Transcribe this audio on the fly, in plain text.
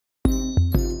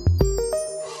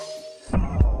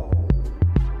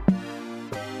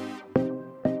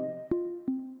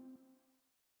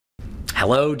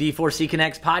Hello, D4C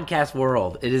Connects podcast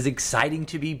world. It is exciting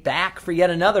to be back for yet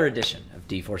another edition of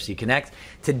D4C Connects.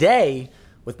 Today,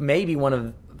 with maybe one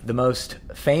of the most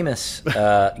famous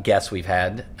guests we've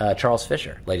had, Charles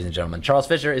Fisher, ladies and gentlemen. Charles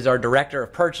Fisher is our Director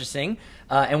of Purchasing.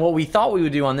 And what we thought we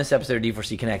would do on this episode of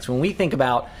D4C Connects, when we think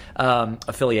about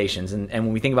affiliations and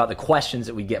when we think about the questions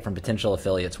that we get from potential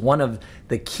affiliates, one of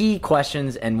the key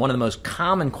questions and one of the most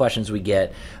common questions we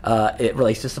get, it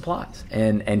relates to supplies.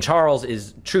 And Charles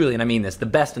is truly, and I mean this, the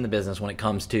best in the business when it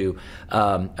comes to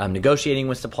negotiating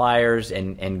with suppliers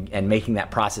and making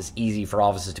that process easy for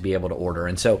offices to be able to order.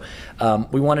 And so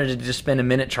we wanted to just spend a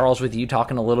minute, Charles, with you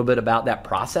talking a little bit about that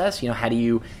process. You know, how do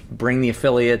you bring the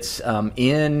affiliates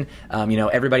in?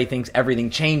 Everybody thinks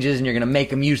everything changes and you're going to make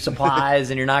them use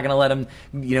supplies and you're not going to let them,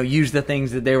 use the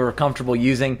things that they were comfortable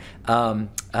using. I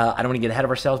don't want to get ahead of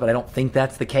ourselves, but I don't think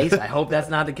that's the case. I hope that's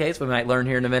not the case. We might learn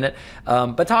here in a minute.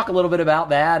 But talk a little bit about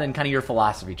that and kind of your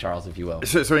philosophy, Charles, if you will.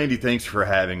 So Andy, thanks for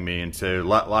having me. And so a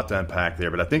lot to unpack there,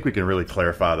 but I think we can really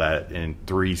clarify that in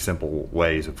three simple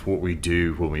ways of what we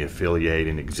do when we affiliate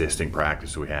an existing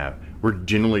practice we have. We're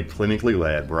generally clinically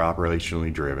led, we're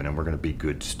operationally driven, and we're going to be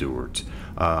good stewards.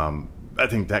 I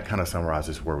think that kind of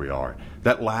summarizes where we are.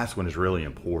 That last one is really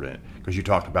important because you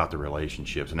talked about the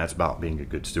relationships, and that's about being a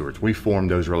good stewards. We form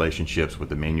those relationships with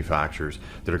the manufacturers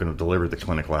that are going to deliver the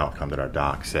clinical outcome that our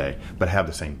docs say, but have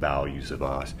the same values of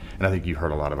us. And I think you've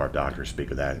heard a lot of our doctors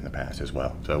speak of that in the past as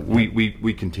well. So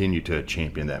we continue to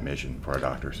champion that mission for our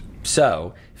doctors.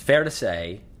 So, fair to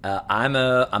say, I'm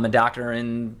a doctor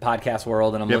in podcast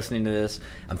world, and I'm listening to this.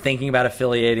 I'm thinking about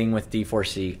affiliating with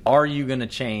D4C. Are you going to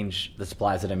change the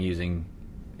supplies that I'm using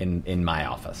in my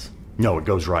office? No, it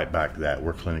goes right back to that.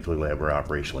 We're clinically led, we're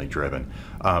operationally driven.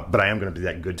 But I am going to be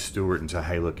that good steward and say,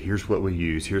 hey, look, here's what we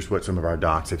use. Here's what some of our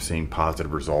docs have seen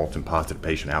positive results and positive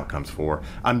patient outcomes for.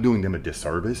 I'm doing them a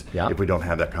disservice if we don't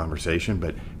have that conversation,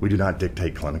 but we do not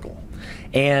dictate clinical.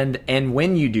 And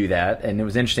when you do that, and it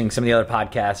was interesting, some of the other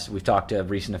podcasts, we've talked to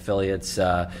recent affiliates,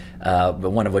 but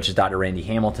one of which is Dr. Randy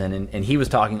Hamilton, and he was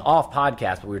talking off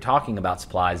podcast, but we were talking about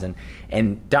supplies,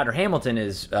 and Dr. Hamilton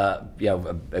is a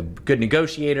good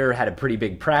negotiator, had a pretty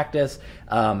big practice.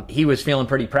 He was feeling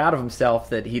pretty proud of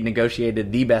himself that he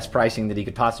negotiated the best pricing that he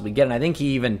could possibly get, and I think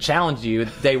he even challenged you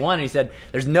day one, and he said,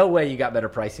 there's no way you got better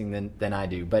pricing than I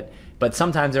do, but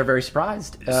sometimes they're very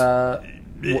surprised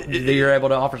that you're able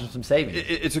to offer some savings.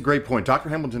 It's a great point. Dr.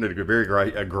 Hamilton did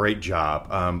a great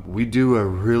job. We do a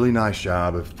really nice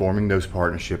job of forming those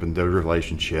partnerships and those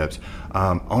relationships.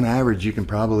 On average, you can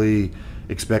probably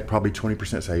expect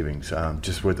 20% savings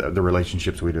just with the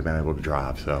relationships we've been able to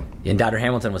drive. So, and Dr.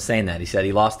 Hamilton was saying that. He said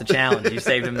he lost the challenge. You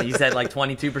saved him. He said like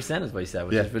 22% is what he said,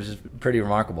 which is pretty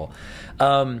remarkable.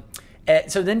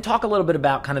 So then talk a little bit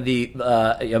about kind of the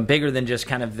bigger than just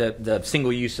kind of the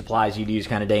single-use supplies you'd use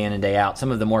kind of day in and day out.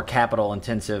 Some of the more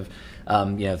capital-intensive,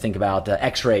 think about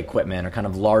X-ray equipment or kind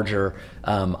of larger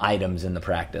items in the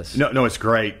practice. No, it's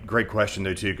great question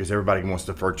though too, because everybody wants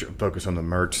to focus on the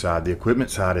merch side. The equipment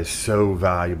side is so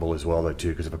valuable as well though too,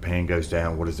 because if a pan goes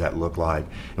down, what does that look like?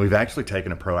 And we've actually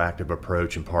taken a proactive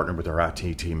approach and partnered with our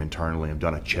IT team internally and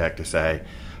done a check to say,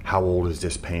 how old is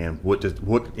this pan? What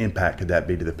impact could that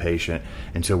be to the patient?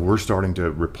 And so we're starting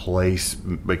to replace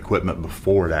equipment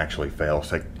before it actually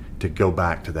fails, like to go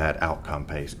back to that outcome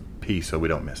piece so we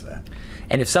don't miss that.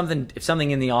 And if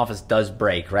something in the office does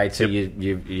break, right? So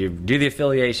you do the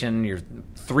affiliation, you're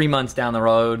 3 months down the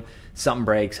road, something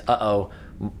breaks,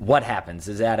 what happens?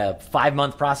 Is that a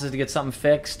 5-month process to get something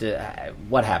fixed?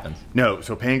 What happens? No,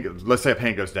 so let's say a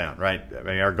pan goes down, right? I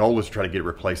mean, our goal is to try to get it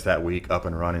replaced that week, up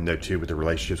and running though too, with the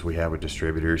relationships we have with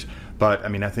distributors. But I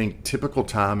mean, I think typical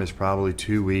time is probably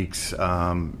 2 weeks. If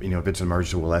it's an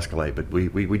emergency, we'll escalate, but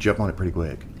we jump on it pretty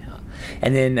quick.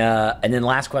 And then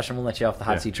last question, we'll let you off the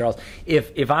hot seat, Charles.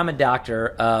 If I'm a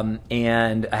doctor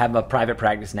and I have a private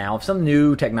practice now, if some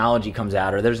new technology comes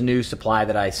out or there's a new supply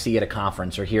that I see at a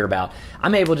conference or hear about,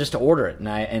 I'm able just to order it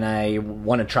and I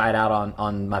want to try it out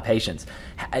on my patients.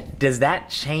 Does that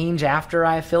change after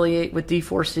I affiliate with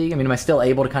D4C? I mean, am I still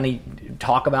able to kind of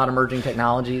talk about emerging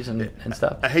technologies and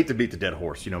stuff? I hate to beat the dead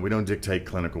horse. We don't dictate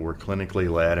clinical. We're clinically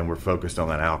led and we're focused on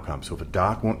that outcome. So if a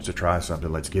doc wants to try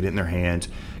something, let's get it in their hands,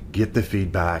 get the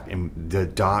feedback, and the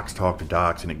docs talk to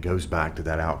docs, and it goes back to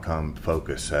that outcome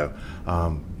focus. So,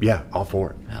 all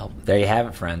for it. Well, there you have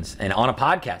it, friends. And on a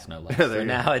podcast, no less. So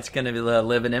now it's going to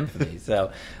live in infamy.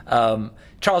 So,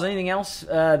 Charles, anything else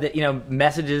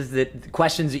messages,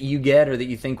 questions that you get or that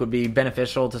you think would be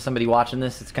beneficial to somebody watching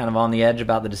this that's kind of on the edge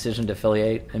about the decision to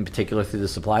affiliate, in particular through the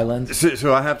supply lens?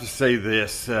 So I have to say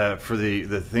this, for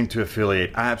the thing to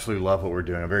affiliate, I absolutely love what we're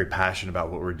doing. I'm very passionate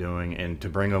about what we're doing, and to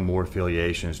bring on more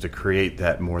affiliations to create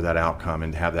that outcome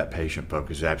and have that patient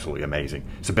focus is absolutely amazing.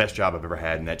 It's the best job I've ever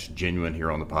had, and that's genuine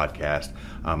here on the podcast.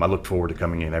 I look forward to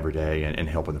coming in every day and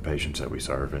helping the patients that we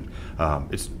serve, and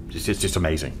it's just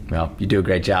amazing. Well, you do a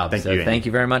great job. Thank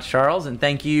you very much, Charles, and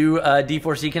thank you,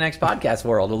 D4C Connects podcast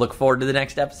world. I look forward to the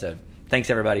next episode. Thanks,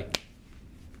 everybody.